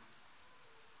savior.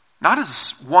 Not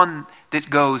as one that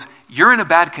goes, you're in a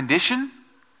bad condition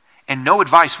and no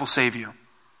advice will save you.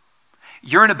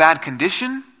 You're in a bad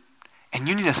condition and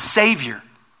you need a savior.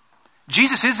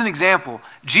 Jesus is an example.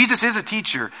 Jesus is a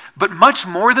teacher. But much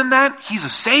more than that, he's a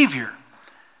savior.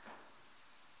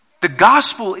 The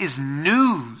gospel is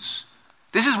news.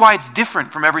 This is why it's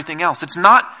different from everything else. It's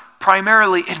not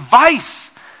primarily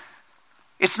advice.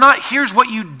 It's not here's what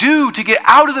you do to get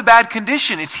out of the bad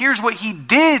condition. It's here's what he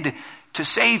did to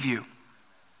save you.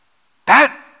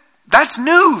 That's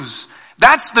news.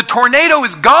 That's the tornado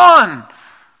is gone.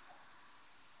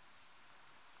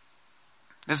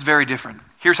 This is very different.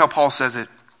 Here's how Paul says it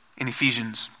in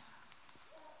Ephesians.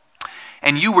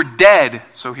 And you were dead,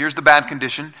 so here's the bad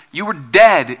condition. You were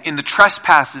dead in the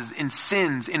trespasses and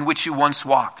sins in which you once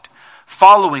walked,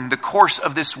 following the course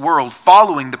of this world,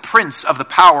 following the prince of the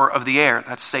power of the air,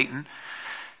 that's Satan,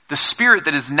 the spirit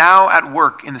that is now at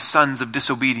work in the sons of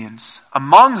disobedience,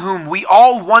 among whom we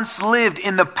all once lived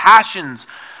in the passions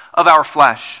of our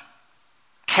flesh,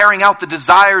 carrying out the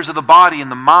desires of the body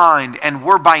and the mind, and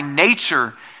were by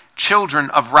nature children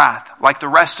of wrath, like the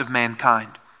rest of mankind.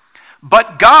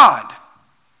 But God,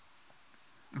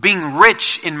 being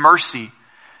rich in mercy,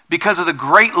 because of the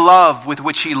great love with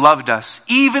which he loved us,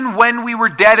 even when we were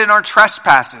dead in our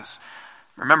trespasses.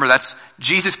 Remember, that's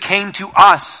Jesus came to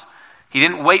us. He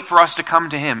didn't wait for us to come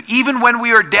to him. Even when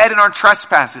we are dead in our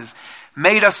trespasses,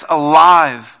 made us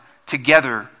alive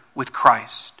together with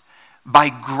Christ. By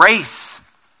grace,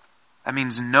 that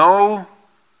means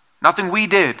nothing we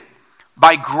did.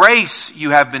 By grace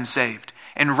you have been saved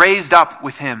and raised up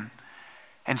with him,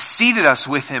 and seated us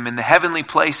with him in the heavenly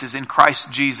places in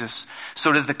Christ Jesus,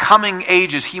 so that the coming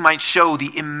ages he might show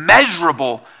the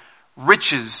immeasurable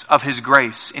riches of his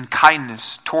grace in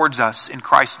kindness towards us in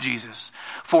Christ Jesus.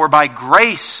 For by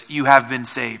grace you have been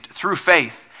saved through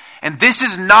faith. And this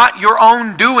is not your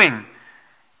own doing.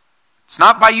 It's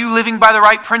not by you living by the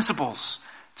right principles.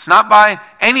 It's not by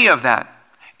any of that.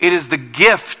 It is the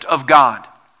gift of God,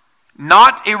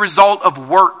 not a result of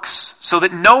works, so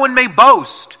that no one may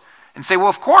boast and say, well,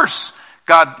 of course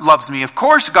God loves me. Of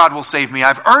course God will save me.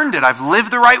 I've earned it. I've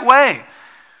lived the right way.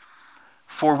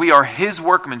 For we are his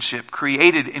workmanship,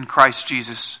 created in Christ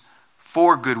Jesus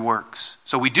for good works.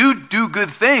 So we do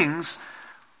good things,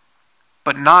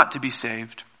 but not to be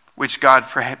saved, which God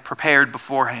prepared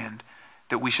beforehand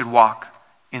that we should walk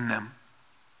in them.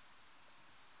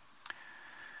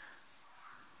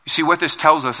 see, what this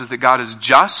tells us is that God is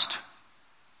just,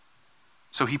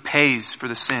 so he pays for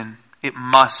the sin. It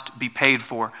must be paid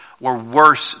for. We're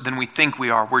worse than we think we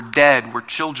are. We're dead. We're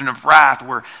children of wrath.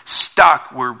 We're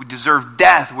stuck. We deserve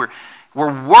death.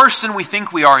 We're worse than we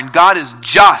think we are, and God is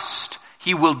just.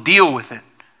 He will deal with it.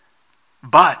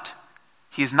 But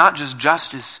he is not just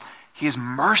justice. He is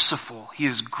merciful. He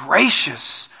is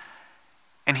gracious.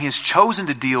 And he has chosen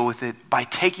to deal with it by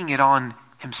taking it on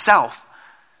himself.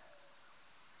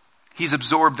 He's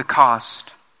absorbed the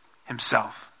cost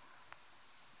himself.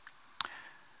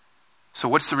 So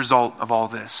what's the result of all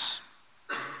this?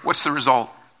 What's the result?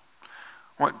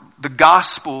 The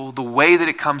gospel, the way that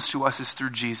it comes to us is through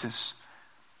Jesus.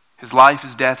 His life,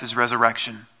 his death, his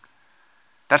resurrection.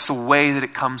 That's the way that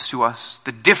it comes to us.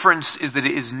 The difference is that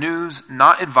it is news,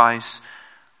 not advice.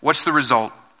 What's the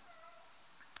result?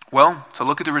 Well, to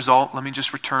look at the result, let me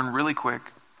just return really quick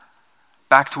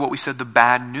back to what we said the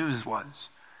bad news was.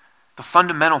 The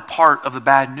fundamental part of the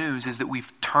bad news is that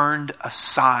we've turned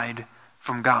aside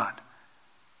from God.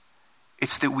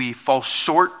 It's that we fall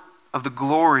short of the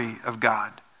glory of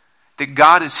God. That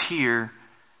God is here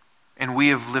and we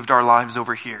have lived our lives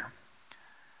over here.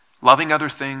 Loving other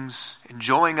things,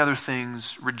 enjoying other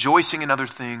things, rejoicing in other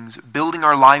things, building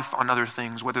our life on other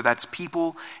things, whether that's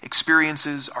people,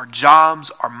 experiences, our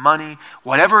jobs, our money,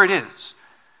 whatever it is.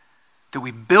 That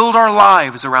we build our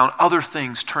lives around other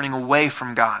things, turning away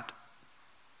from God.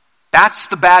 That's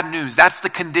the bad news. That's the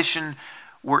condition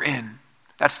we're in.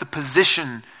 That's the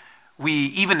position we,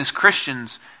 even as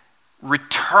Christians,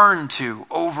 return to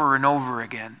over and over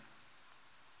again.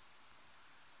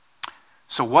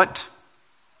 So what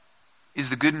is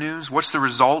the good news? What's the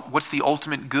result? What's the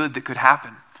ultimate good that could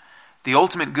happen? The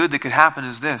ultimate good that could happen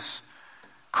is this.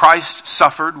 Christ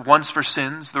suffered once for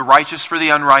sins, the righteous for the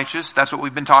unrighteous. That's what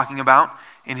we've been talking about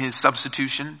in his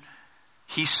substitution.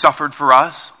 He suffered for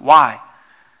us. Why?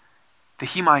 That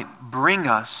he might bring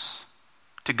us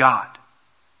to God.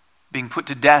 Being put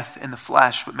to death in the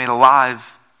flesh, but made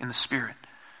alive in the spirit.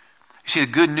 You see,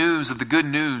 the good news of the good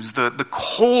news, the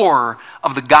core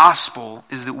of the gospel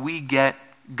is that we get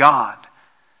God.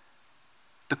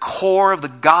 The core of the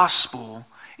gospel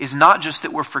is not just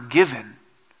that we're forgiven,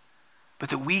 but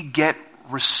that we get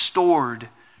restored,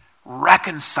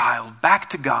 reconciled back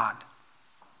to God.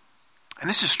 And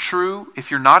this is true if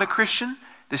you're not a Christian.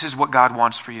 This is what God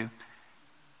wants for you.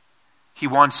 He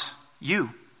wants you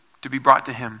to be brought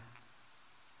to him.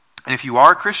 And if you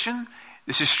are a Christian,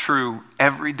 this is true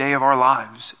every day of our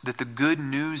lives, that the good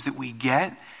news that we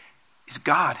get is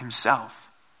God himself.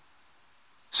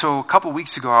 So a couple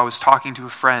weeks ago, I was talking to a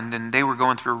friend, and they were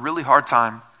going through a really hard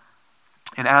time,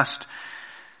 and asked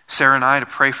Sarah and I to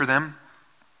pray for them.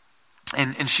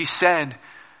 And she said,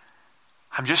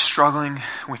 I'm just struggling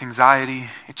with anxiety.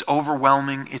 It's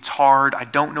overwhelming. It's hard. I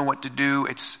don't know what to do.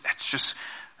 It's just,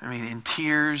 in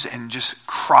tears and just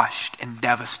crushed and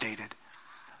devastated.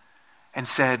 And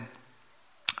said,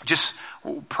 just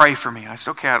pray for me. And I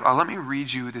said, okay, let me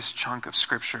read you this chunk of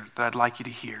scripture that I'd like you to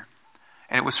hear.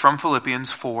 And it was from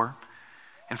Philippians 4.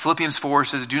 And Philippians 4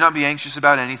 says, do not be anxious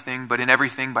about anything, but in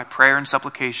everything, by prayer and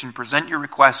supplication, present your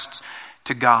requests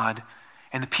to God.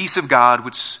 And the peace of God,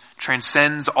 which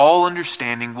transcends all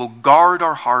understanding, will guard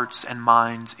our hearts and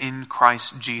minds in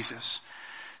Christ Jesus.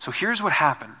 So here's what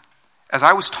happened. As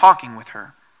I was talking with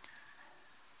her,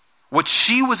 what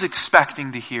she was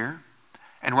expecting to hear,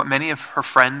 and what many of her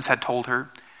friends had told her,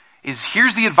 is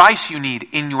here's the advice you need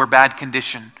in your bad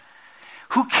condition.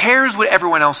 Who cares what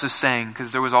everyone else is saying?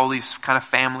 Because there was all these kind of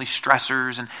family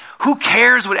stressors, and who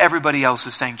cares what everybody else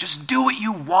is saying? Just do what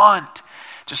you want.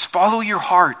 Just follow your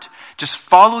heart. Just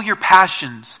follow your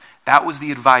passions. That was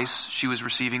the advice she was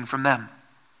receiving from them.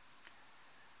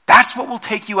 That's what will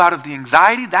take you out of the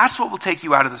anxiety. That's what will take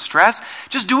you out of the stress.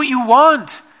 Just do what you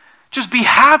want. Just be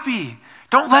happy.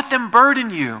 Don't let them burden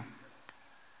you.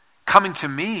 Coming to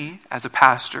me as a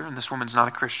pastor, and this woman's not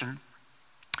a Christian,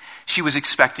 she was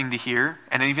expecting to hear,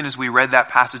 and even as we read that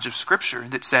passage of scripture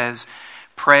that says,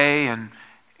 pray and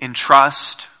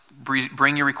entrust,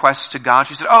 bring your requests to God.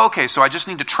 She said, oh, okay, so I just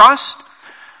need to trust,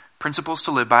 principles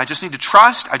to live by. I just need to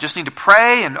trust, I just need to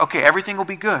pray, and okay, everything will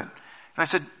be good. And I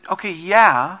said, okay,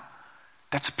 yeah,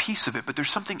 that's a piece of it, but there's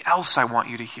something else I want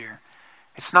you to hear.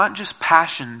 It's not just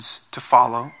passions to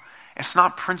follow. It's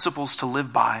not principles to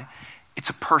live by. It's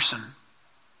a person.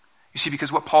 You see,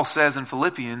 because what Paul says in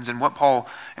Philippians and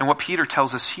what Peter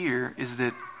tells us here is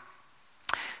that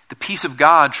the peace of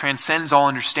God transcends all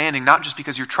understanding, not just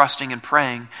because you're trusting and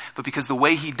praying, but because the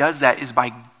way he does that is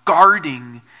by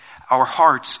guarding our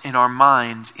hearts and our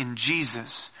minds in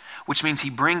Jesus, which means he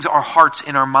brings our hearts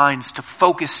and our minds to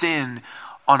focus in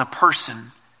on a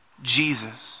person,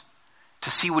 Jesus. to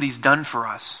see what he's done for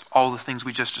us, all the things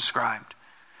we just described,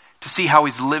 to see how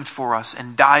he's lived for us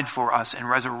and died for us and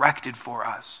resurrected for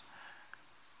us.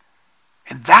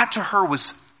 And that to her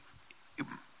was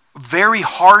very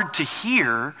hard to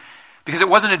hear because it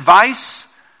wasn't advice.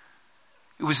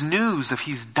 It was news of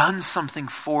he's done something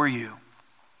for you.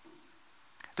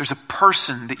 There's a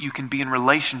person that you can be in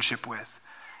relationship with,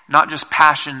 not just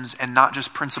passions and not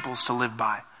just principles to live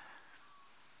by.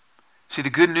 See, the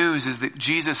good news is that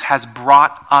Jesus has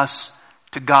brought us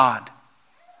to God.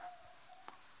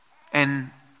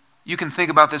 And you can think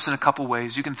about this in a couple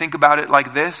ways. You can think about it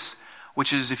like this,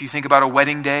 which is if you think about a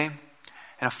wedding day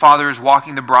and a father is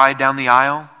walking the bride down the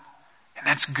aisle, and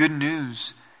that's good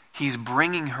news. He's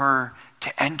bringing her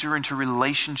to enter into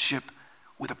relationship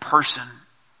with a person.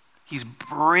 He's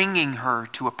bringing her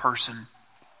to a person.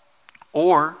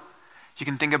 Or you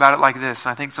can think about it like this,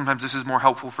 and I think sometimes this is more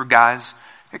helpful for guys.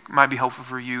 It might be helpful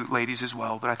for you ladies as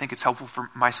well, but I think it's helpful for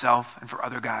myself and for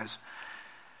other guys.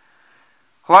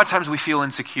 A lot of times we feel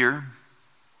insecure.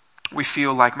 We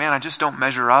feel like, man, I just don't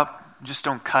measure up. I just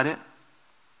don't cut it.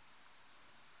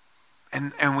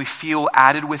 And we feel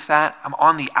added with that. I'm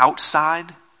on the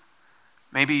outside.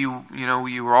 Maybe you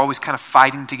were always kind of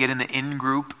fighting to get in the in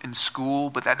group in school,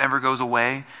 but that never goes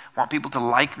away. I want people to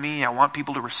like me. I want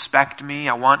people to respect me.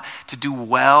 I want to do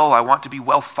well. I want to be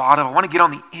well thought of. I want to get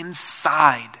on the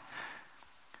inside.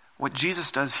 What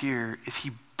Jesus does here is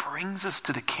he brings us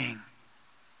to the King.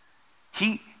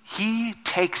 He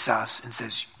takes us and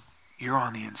says, you're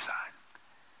on the inside.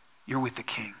 You're with the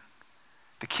King.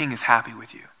 The King is happy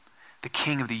with you. The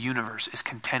King of the universe is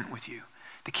content with you.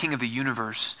 The King of the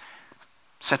universe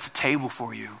sets a table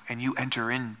for you and you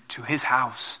enter into his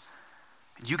house.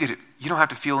 And you get it. You don't have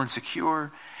to feel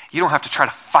insecure. You don't have to try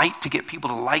to fight to get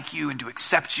people to like you and to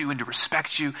accept you and to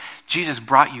respect you. Jesus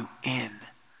brought you in.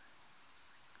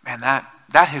 Man,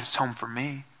 that hits home for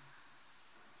me.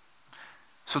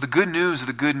 So the good news of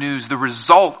the good news, the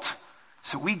result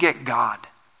is that we get God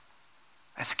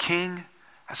as King,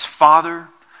 as Father,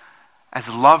 as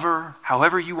lover,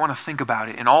 however you want to think about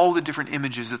it, in all the different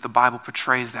images that the Bible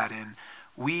portrays that in,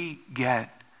 we get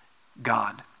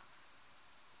God.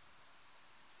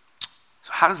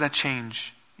 So how does that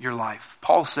change your life?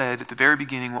 Paul said at the very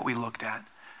beginning what we looked at,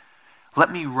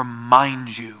 let me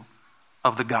remind you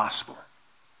of the gospel.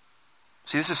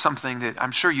 See, this is something that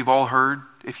I'm sure you've all heard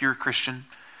if you're a Christian.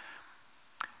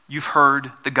 You've heard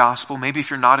the gospel. Maybe if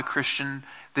you're not a Christian,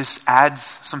 this adds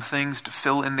some things to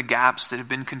fill in the gaps that have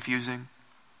been confusing.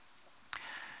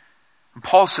 And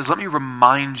Paul says, let me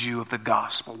remind you of the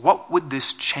gospel. What would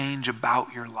this change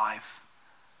about your life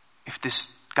if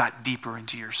this got deeper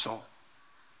into your soul?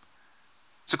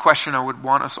 It's a question I would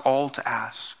want us all to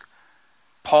ask.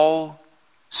 Paul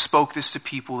spoke this to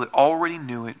people that already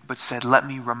knew it, but said, let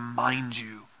me remind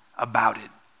you about it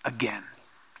again.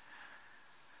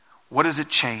 What does it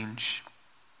change?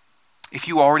 If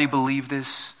you already believe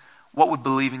this, what would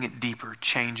believing it deeper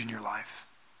change in your life?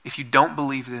 If you don't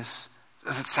believe this,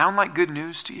 does it sound like good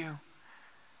news to you?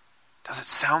 Does it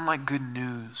sound like good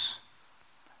news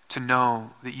to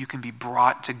know that you can be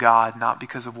brought to God not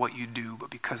because of what you do, but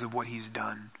because of what he's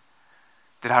done?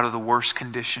 That out of the worst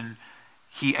condition,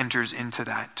 he enters into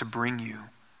that to bring you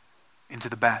into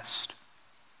the best.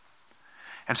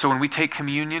 And so when we take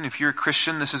communion, if you're a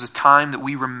Christian, this is a time that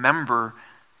we remember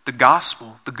the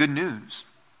gospel, the good news.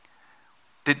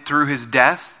 That through his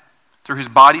death, through his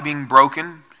body being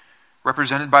broken,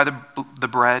 represented by the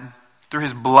bread, through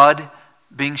his blood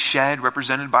being shed,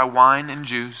 represented by wine and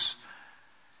juice,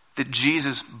 that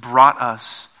Jesus brought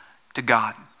us to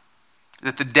God.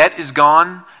 That the debt is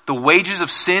gone, the wages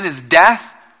of sin is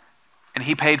death, and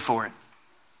he paid for it.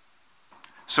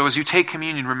 So as you take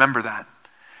communion, remember that.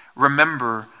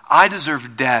 Remember, I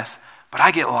deserve death, but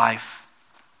I get life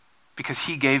because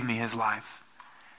he gave me his life.